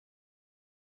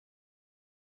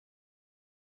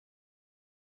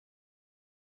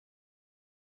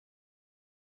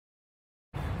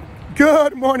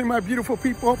Good morning, my beautiful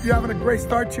people. Hope you're having a great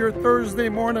start to your Thursday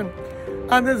morning.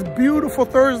 On this beautiful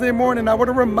Thursday morning, I want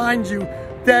to remind you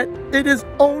that it is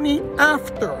only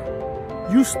after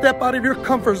you step out of your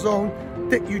comfort zone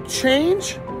that you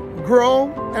change,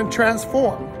 grow, and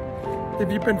transform.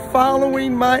 If you've been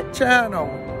following my channel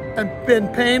and been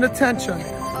paying attention,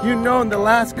 you know in the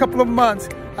last couple of months,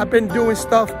 I've been doing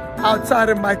stuff outside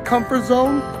of my comfort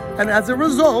zone. And as a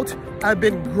result, I've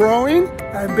been growing,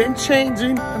 I've been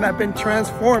changing, and I've been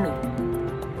transforming.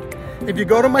 If you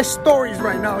go to my stories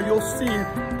right now, you'll see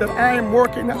that I am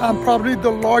working on probably the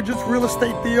largest real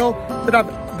estate deal that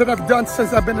I've done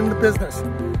since I've been in the business.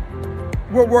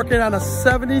 We're working on a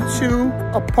 72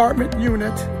 apartment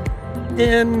unit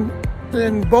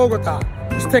in Bogota.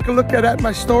 Just take a look at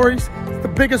my stories. It's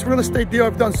the biggest real estate deal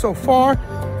I've done so far.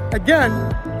 Again,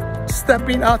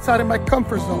 stepping outside of my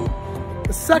comfort zone.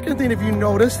 The second thing, if you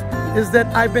notice, is that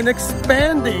I've been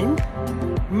expanding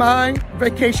my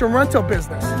vacation rental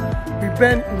business. We've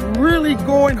been really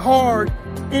going hard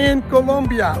in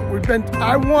Colombia.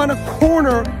 I want to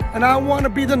corner and I want to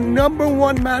be the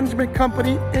 #1 management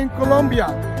company in Colombia.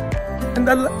 And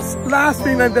the last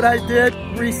thing that I did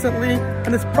recently,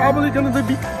 and it's probably going to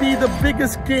be the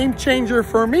biggest game changer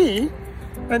for me,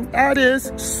 and that is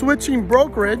switching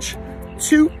brokerage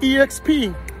to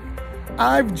EXP.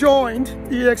 I've joined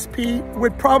EXP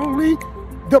with probably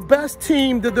the best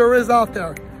team that there is out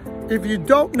there. If you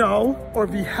don't know, or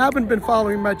if you haven't been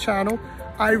following my channel,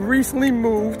 I recently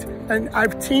moved and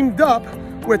I've teamed up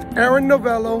with Aaron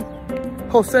Novello,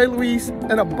 Jose Luis,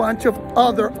 and a bunch of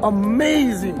other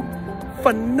amazing,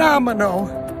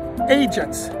 phenomenal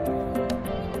agents.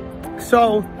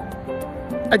 So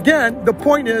again, the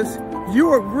point is,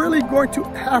 you are really going to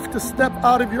have to step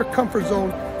out of your comfort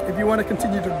zone if you want to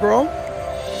continue to grow,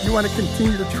 you want to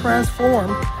continue to transform,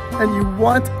 and you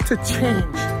want to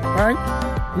change, right?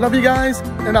 Love you guys,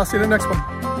 and I'll see you in the next one.